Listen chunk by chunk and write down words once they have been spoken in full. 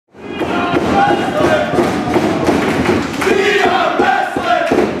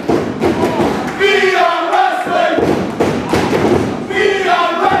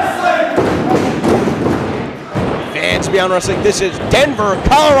Beyond Wrestling. This is Denver,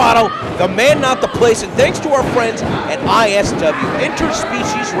 Colorado, the man, not the place. And thanks to our friends at ISW,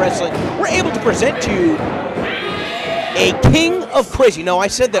 Interspecies Wrestling, we're able to present to you a King of Crazy. No, I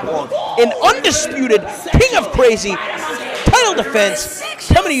said that wrong. An undisputed King of Crazy title defense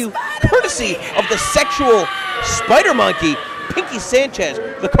coming to you courtesy of the sexual spider monkey, Pinkie Sanchez,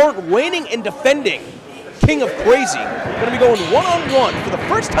 the current reigning and defending King of Crazy. Going to be going one-on-one for the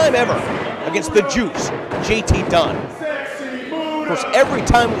first time ever against the Juice, JT Dunn. Of course, every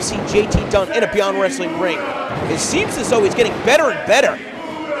time we see JT Dunn in a Beyond Wrestling ring, it seems as though he's getting better and better.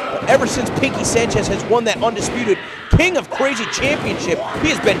 But ever since Pinkie Sanchez has won that undisputed King of Crazy championship, he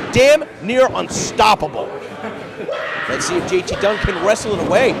has been damn near unstoppable. Let's see if JT Dunn can wrestle it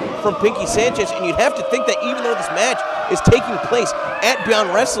away from Pinkie Sanchez, and you'd have to think that even though this match is taking place at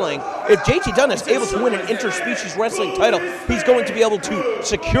Beyond Wrestling, if JT Dunn is able to win an interspecies wrestling title, he's going to be able to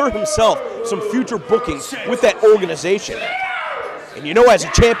secure himself some future bookings with that organization. And you know, as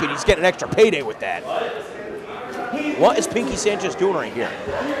a champion, he's getting an extra payday with that. What is Pinkie Sanchez doing right here?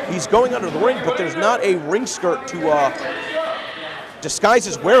 He's going under the ring, but there's not a ring skirt to disguise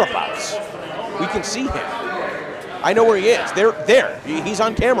his whereabouts. We can see him. I know where he is. There. He's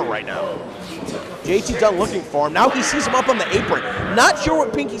on camera right now. JT Dunn looking for him. Now he sees him up on the apron. Not sure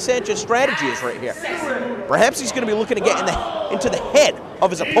what Pinkie Sanchez's strategy is right here. Perhaps he's going to be looking to get into the head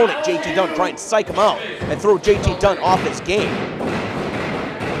of his opponent, JT Dunn, try and psych him out and throw JT Dunn off his game.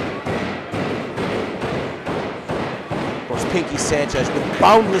 Of course, Pinkie Sanchez with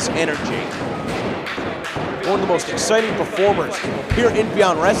boundless energy. One of the most exciting performers here in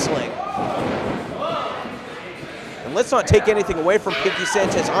Beyond Wrestling. And let's not take anything away from Pinkie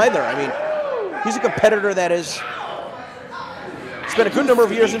Sanchez either. I mean, he's a competitor that has spent a good number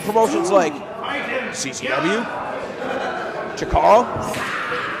of years in promotions like CZW, Chikara,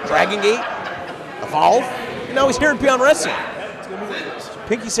 Dragon Gate, Evolve, and now he's here at Beyond Wrestling.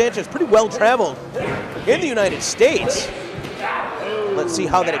 Pinkie Sanchez pretty well traveled in the United States. Let's see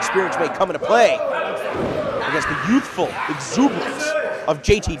how that experience may come into play against the youthful exuberance of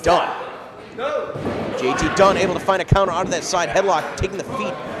JT Dunn. JT Dunn able to find a counter out of that side headlock, taking the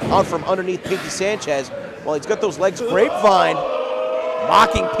feet out from underneath Pinkie Sanchez. While he's got those legs grapevine,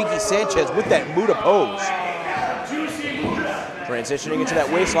 mocking Pinkie Sanchez with that Muda pose. Transitioning into that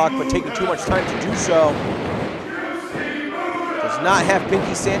waistlock, but taking too much time to do so. Does not have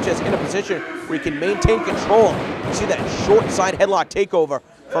Pinkie Sanchez in a position where he can maintain control. You see that short side headlock takeover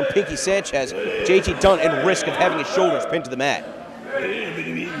from Pinkie Sanchez. JT Dunn in risk of having his shoulders pinned to the mat.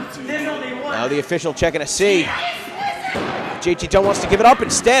 Now the official checking to see. JT Dunn wants to give it up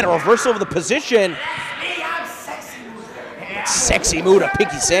instead. A reversal of the position. Sexy move to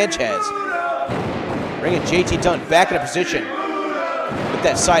Pinkie Sanchez. Bringing JT Dunn back in a position with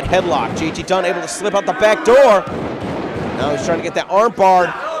that side headlock. JT Dunn able to slip out the back door. Now he's trying to get that arm barred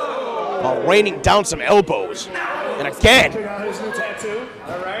while raining down some elbows. And again,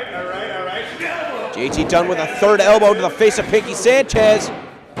 JT Dunn with a third elbow to the face of Pinkie Sanchez.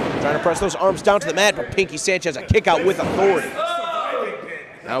 Trying to press those arms down to the mat, but Pinkie Sanchez a kick out with authority.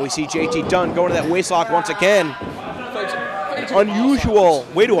 Now we see JT Dunn going to that waistlock once again. An unusual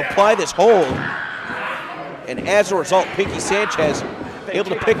way to apply this hold. And as a result, Pinkie Sanchez able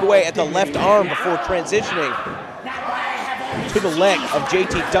to pick away at the left arm before transitioning to the leg of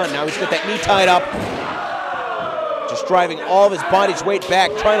JT Dunn. Now he's got that knee tied up. Just driving all of his body's weight back,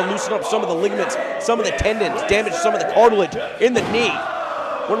 trying to loosen up some of the ligaments, some of the tendons, damage some of the cartilage in the knee.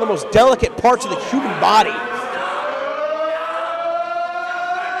 One of the most delicate parts of the human body.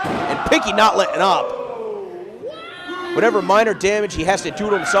 And Pinkie not letting up. Whatever minor damage he has to do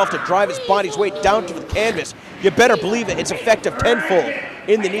to himself to drive his body's weight down to the canvas, you better believe it, it's effective tenfold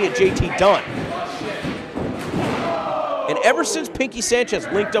in the knee of JT Dunn. And ever since Pinkie Sanchez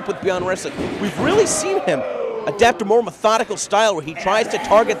linked up with Beyond Wrestling, we've really seen him adapt a more methodical style where he tries to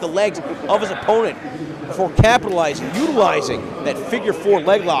target the legs of his opponent before capitalizing, utilizing that figure four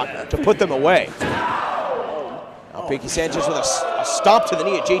leg lock to put them away. Now Pinkie Sanchez with a stomp to the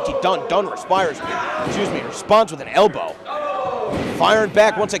knee of JT Dunn. Dunn responds with an elbow. Firing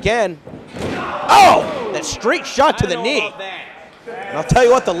back once again. Oh, that straight shot to the knee. And I'll tell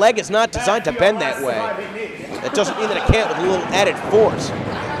you what, the leg is not designed to bend that way. That doesn't mean that it can't with a little added force.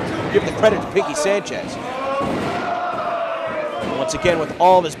 Give the credit to Pinkie Sanchez. Once again, with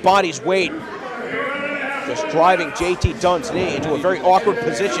all of his body's weight, just driving JT Dunn's knee into a very awkward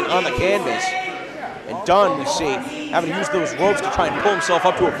position on the canvas. And Dunn, we see, having to use those ropes to try and pull himself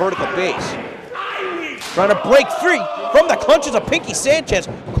up to a vertical base. Trying to break free from the clutches of Pinkie Sanchez.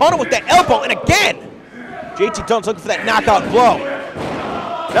 Caught him with that elbow, and again, JT Dunn's looking for that knockout blow.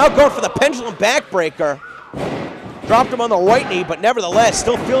 Now going for the pendulum backbreaker. Dropped him on the right knee, but nevertheless,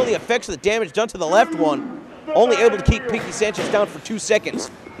 still feeling the effects of the damage done to the left one. Only able to keep Pinkie Sanchez down for 2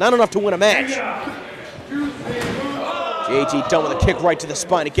 seconds. Not enough to win a match. JT Dunn with a kick right to the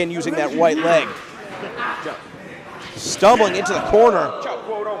spine, again using that right leg. Stumbling into the corner,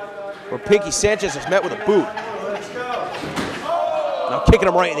 where Pinkie Sanchez is met with a boot. Now kicking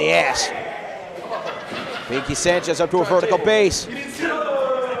him right in the ass. Pinkie Sanchez up to a vertical base.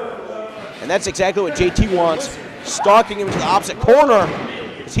 And that's exactly what JT wants. Stalking him to the opposite corner,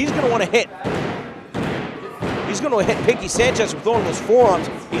 because he's going to want to hit. He's going to hit Pinkie Sanchez with one of those forearms.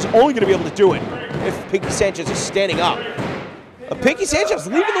 He's only going to be able to do it if Pinkie Sanchez is standing up. Pinkie Sanchez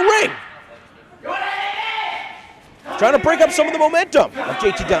leaving the ring. Trying to break up some of the momentum of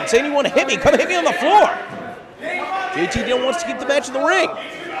JT Dunn. Saying you want to hit me, come hit me on the floor. JT Dunn wants to keep the match in the ring.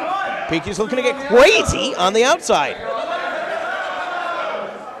 Pinkie's looking to get crazy on the outside.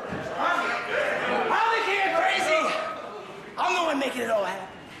 Making it all happen.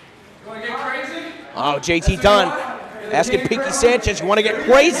 You want to get crazy? Oh, JT Dunn asking Pinkie Sanchez, you want to get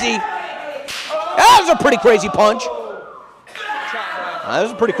crazy? That was a pretty crazy punch. That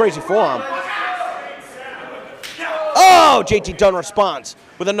was a pretty crazy forearm. Oh, JT Dunn responds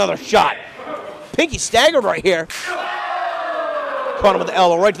with another shot. Pinkie staggered right here. Caught him with the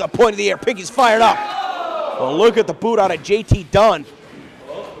elbow right to the point of the air. Pinkie's fired up. Well, look at the boot out of JT Dunn.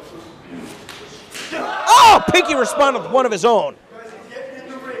 Oh, Pinkie responded with one of his own.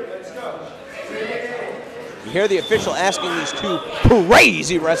 You hear the official asking these two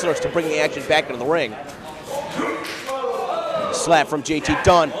crazy wrestlers to bring the action back into the ring. Slap from JT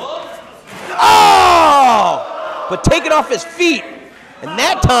Dunn. Oh! But taken off his feet. And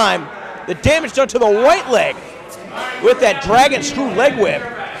that time, the damage done to the right leg with that dragon screw leg whip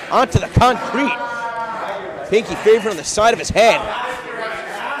onto the concrete. Pinkie favoring on the side of his head.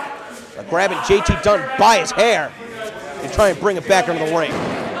 Grabbing JT Dunn by his hair and trying to bring it back into the ring.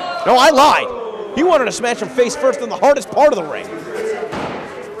 No, I lied. He wanted to smash him face first in the hardest part of the ring.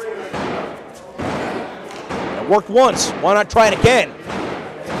 It worked once. Why not try it again?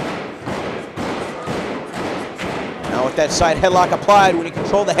 Now with that side headlock applied, when you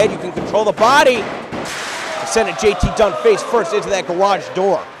control the head, you can control the body. Sending JT Dunn face first into that garage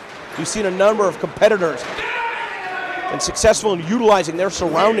door. We've seen a number of competitors and successful in utilizing their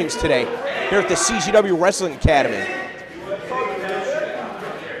surroundings today here at the CZW Wrestling Academy.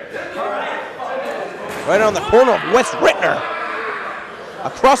 Right on the corner of West Rittner,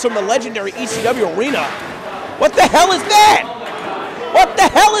 across from the legendary ECW arena. What the hell is that? What the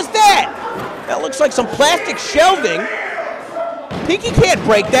hell is that? That looks like some plastic shelving. Pinkie can't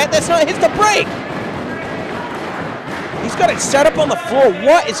break that. That's not his to break. He's got it set up on the floor.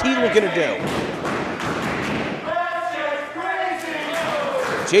 What is he looking to do?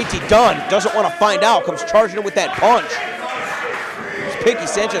 JT Dunn doesn't want to find out, comes charging him with that punch. Pinkie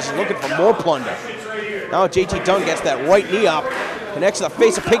Sanchez is looking for more plunder. Now JT Dunn gets that right knee up, connects to the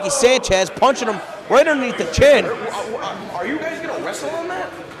face of Pinkie Sanchez, punching him right underneath the chin. Are you guys going to wrestle on that?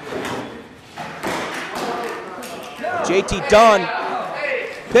 JT Dunn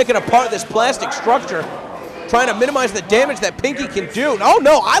picking apart this plastic structure, trying to minimize the damage that Pinkie can do. Oh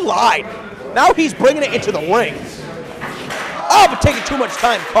no, I lied. Now he's bringing it into the ring. Oh, but taking too much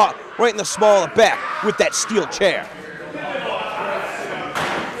time, caught right in the small of the back with that steel chair.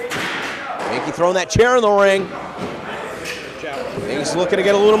 Pinkie throwing that chair in the ring. He's looking to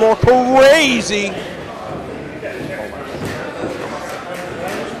get a little more crazy.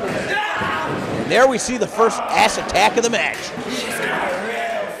 And there we see the first ass attack of the match. She's got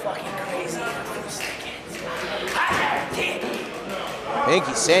real fucking crazy.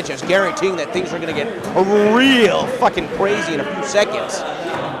 Pinkie Sanchez guaranteeing that things are going to get real fucking crazy in a few seconds.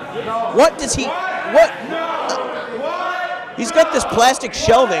 What does he... What? He's got this plastic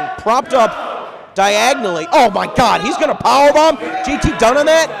shelving propped up diagonally. Oh my God, he's going to powerbomb JT Dunn on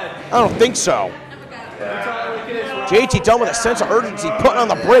that? I don't think so. JT Dunn with a sense of urgency, putting on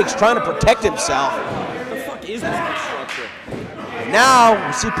the brakes, trying to protect himself. What the fuck is this structure? Now,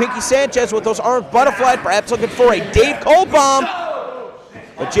 we see Pinkie Sanchez with those arms butterflied, perhaps looking for a Dave Cole bomb.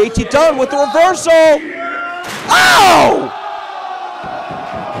 But JT Dunn with the reversal. Oh!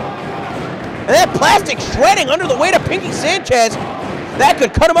 And that plastic shredding under the weight of Pinkie Sanchez, that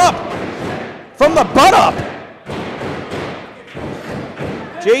could cut him up from the butt up.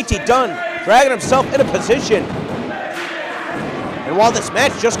 JT Dunn dragging himself in a position. And while this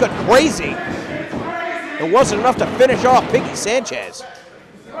match just got crazy, it wasn't enough to finish off Pinkie Sanchez.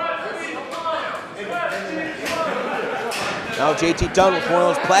 Now JT Dunn with one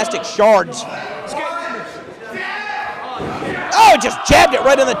of those plastic shards. Oh, just jabbed it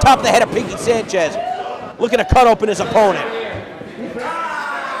right in the top of the head of Pinkie Sanchez. looking to cut open his opponent.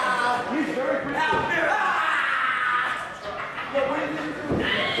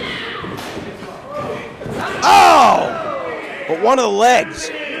 Oh! But one of the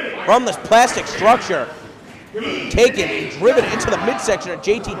legs from this plastic structure taken and driven into the midsection of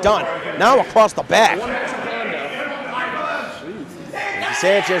JT Dunn, now across the back.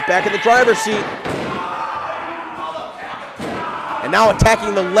 Sanchez back in the driver's seat. And now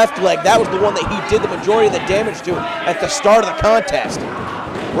attacking the left leg. That was the one that he did the majority of the damage to at the start of the contest.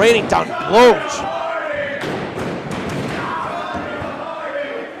 Raining down blows.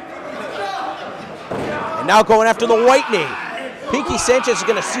 And now going after the white knee. Pinkie Sanchez is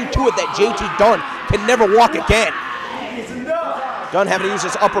going to see to it that JT Dunn can never walk again. Dunn having to use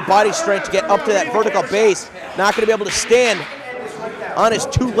his upper body strength to get up to that vertical base. Not going to be able to stand on his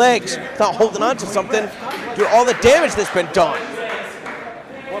two legs without holding on to something due to all the damage that's been done.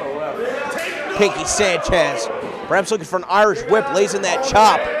 Pinkie Sanchez, perhaps looking for an Irish whip, lays in that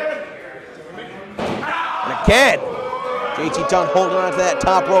chop. And again, JT Dunn holding on to that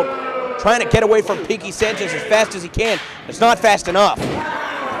top rope, trying to get away from Pinkie Sanchez as fast as he can. It's not fast enough.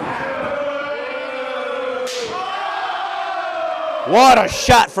 What a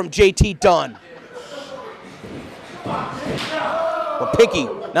shot from JT Dunn. But Pinkie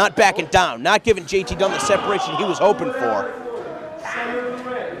not backing down, not giving JT Dunn the separation he was hoping for.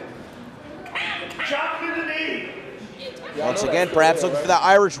 Once again, perhaps looking for that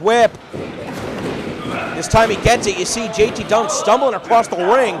Irish whip. This time he gets it. You see JT Dunn stumbling across the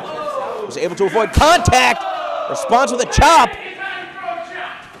ring. Was able to avoid contact. Responds with a chop.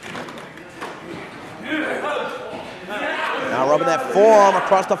 Now rubbing that forearm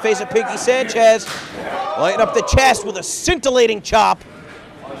across the face of Pinkie Sanchez. Lighting up the chest with a scintillating chop.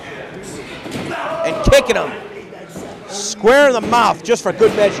 And kicking him square in the mouth just for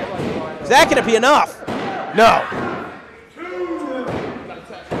good measure. Is that going to be enough? No.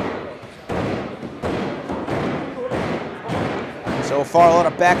 So far, a lot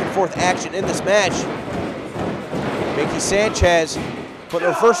of back and forth action in this match. Pinkie Sanchez putting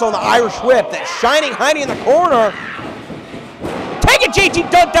a reversal on the Irish whip. That shining Heine in the corner. Taking JT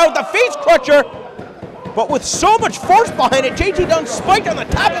Dunn down with the face crusher. But with so much force behind it, JT Dunn spiked on the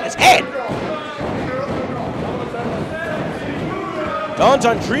top of his head. Dunn's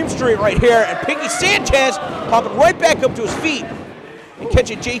on Dream Street right here, and Pinkie Sanchez popping right back up to his feet and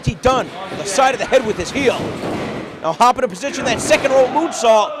catching JT Dunn on the side of the head with his heel. Now hopping in position, that second roll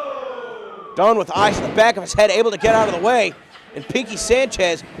moonsault. Dunn with eyes in the back of his head, able to get out of the way, and Pinkie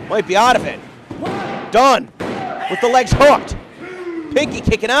Sanchez might be out of it. Dunn with the legs hooked. Pinkie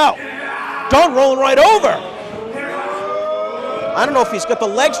kicking out. Dunn rolling right over. I don't know if he's got the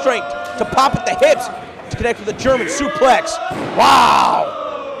leg strength to pop at the hips to connect with the German suplex. Wow!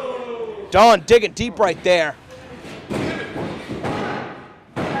 Dunn digging deep right there.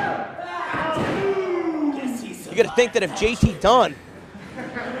 You got to think that if JT Dunn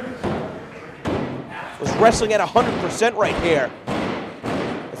was wrestling at 100% right here,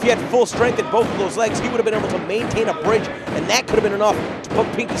 if he had full strength in both of those legs, he would have been able to maintain a bridge, and that could have been enough to put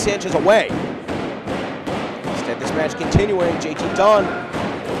Pinkie Sanchez away. Instead, this match continuing. JT Dunn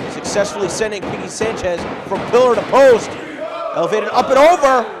successfully sending Pinkie Sanchez from pillar to post. Elevated up and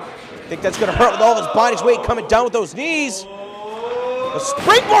over. I think that's going to hurt with all of his body's weight coming down with those knees. A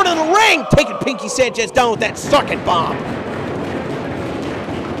springboard in the ring, taking Pinkie Sanchez down with that sucking bomb.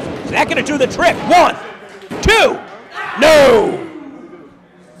 Is that going to do the trick? 1, 2, no!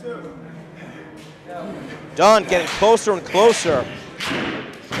 Dunn getting closer and closer.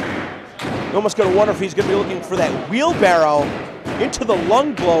 You almost got to wonder if he's going to be looking for that wheelbarrow into the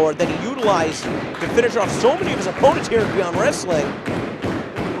lung blower that he utilized to finish off so many of his opponents here at Beyond Wrestling.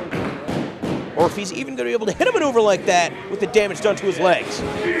 Or if he's even going to be able to hit a maneuver like that with the damage done to his legs.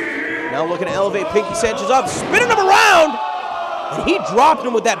 Now looking to elevate Pinkie Sanchez up, spinning him around, and he dropped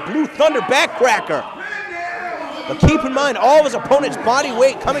him with that Blue Thunder backcracker. But keep in mind, all of his opponent's body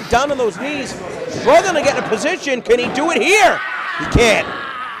weight coming down on those knees, struggling to get in a position. Can he do it here? He can't.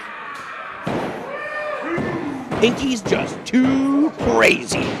 Pinkie's just too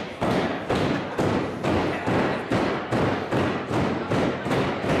crazy.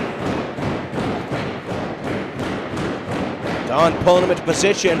 Dunn pulling him into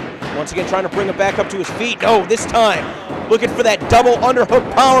position. Once again trying to bring him back up to his feet. No, this time looking for that double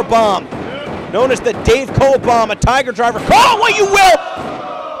underhook power bomb. Known as the Dave Cole bomb, a Tiger Driver. Call it what you will!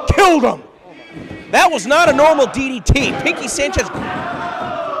 Killed him. That was not a normal DDT. Pinkie Sanchez.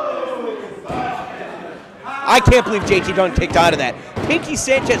 I can't believe JT Dunn kicked out of that. Pinkie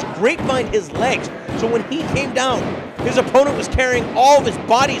Sanchez grapevine his legs. So when he came down, his opponent was carrying all of his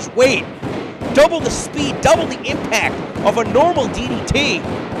body's weight. double the speed, double the impact of a normal DDT.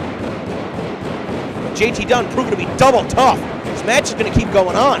 But JT Dunn proven to be double tough. This match is going to keep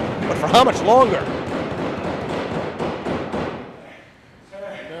going on, but for how much longer?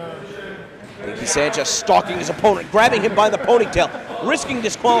 Pinkie Sanchez stalking his opponent, grabbing him by the ponytail, risking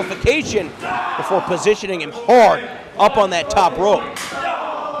disqualification before positioning him hard up on that top rope.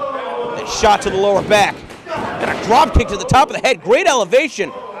 Then shot to the lower back. And a drop kick to the top of the head. Great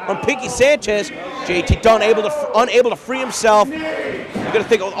elevation from Pinkie Sanchez. JT Dunn unable to free himself. You're going to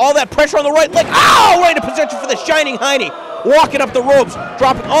think of all that pressure on the right leg. Oh, right into position for the Shining Heine. Walking up the ropes,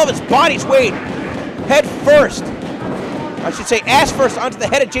 dropping all of his body's weight. Head first. I should say ass first onto the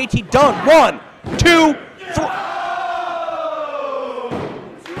head of JT Dunn. 1, 2, 3.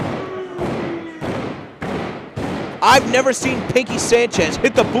 I've never seen Pinkie Sanchez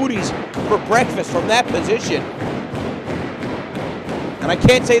hit the booties for breakfast from that position. And I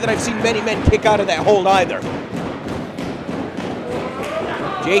can't say that I've seen many men kick out of that hold either.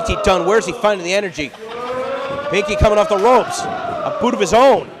 JT Dunn, where's he finding the energy? Pinkie coming off the ropes. A boot of his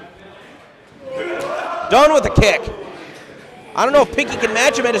own. Dunn with a kick. I don't know if Pinkie can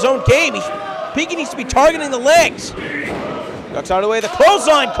match him at his own game. Pinkie needs to be targeting the legs. Ducks out of the way. The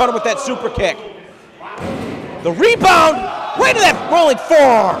clothesline caught him with that super kick. The rebound, right to that rolling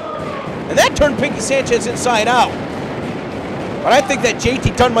forearm. And that turned Pinkie Sanchez inside out. But I think that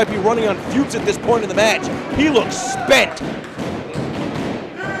JT Dunn might be running on fumes at this point in the match. He looks spent.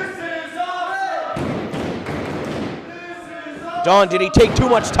 Dunn, did he take too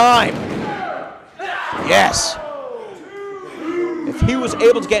much time? Yes. If he was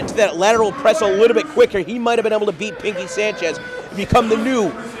able to get into that lateral press a little bit quicker, he might have been able to beat Pinkie Sanchez and become the new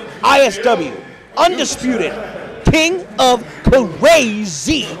ISW Undisputed King of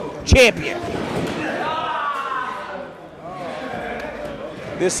Crazy Champion.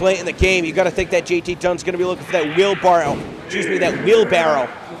 This late in the game, you got to think that JT Dunn's going to be looking for that wheelbarrow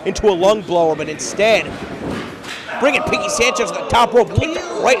into a lung blower, but instead, bringing Pinkie Sanchez to the top rope, kicked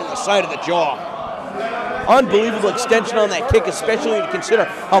him right in the side of the jaw. Unbelievable extension on that kick, especially when you consider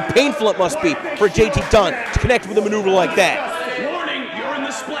how painful it must be for JT Dunn to connect with a maneuver like that. Warning, you're in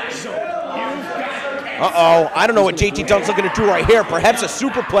the splash zone. Uh-oh, I don't know what JT Dunn's looking to do right here. Perhaps a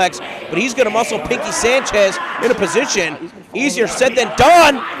superplex, but he's going to muscle Pinkie Sanchez in a position. Easier said than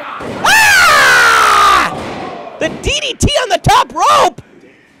done. Ah! The DDT on the top rope.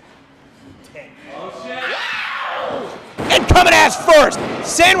 And coming ass first,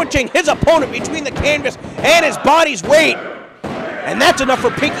 sandwiching his opponent between the canvas and his body's weight. And that's enough for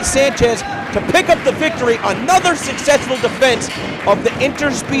Pinkie Sanchez to pick up the victory. Another successful defense of the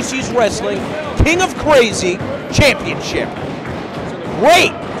Interspecies Wrestling King of Crazy Championship.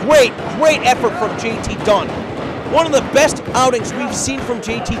 Great effort from JT Dunn. One of the best outings we've seen from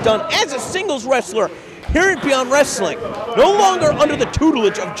JT Dunn as a singles wrestler here at Beyond Wrestling. No longer under the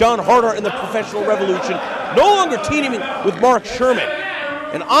tutelage of John Harder in the Professional Revolution. No longer teaming with Mark Sherman.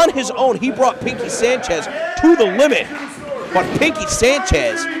 And on his own, he brought Pinkie Sanchez to the limit. But Pinkie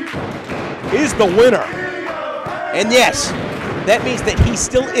Sanchez is the winner. And yes, that means that he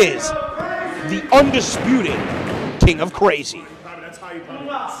still is the undisputed King of Crazy.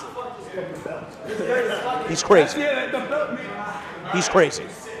 He's crazy. He's crazy.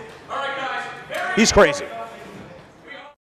 He's crazy.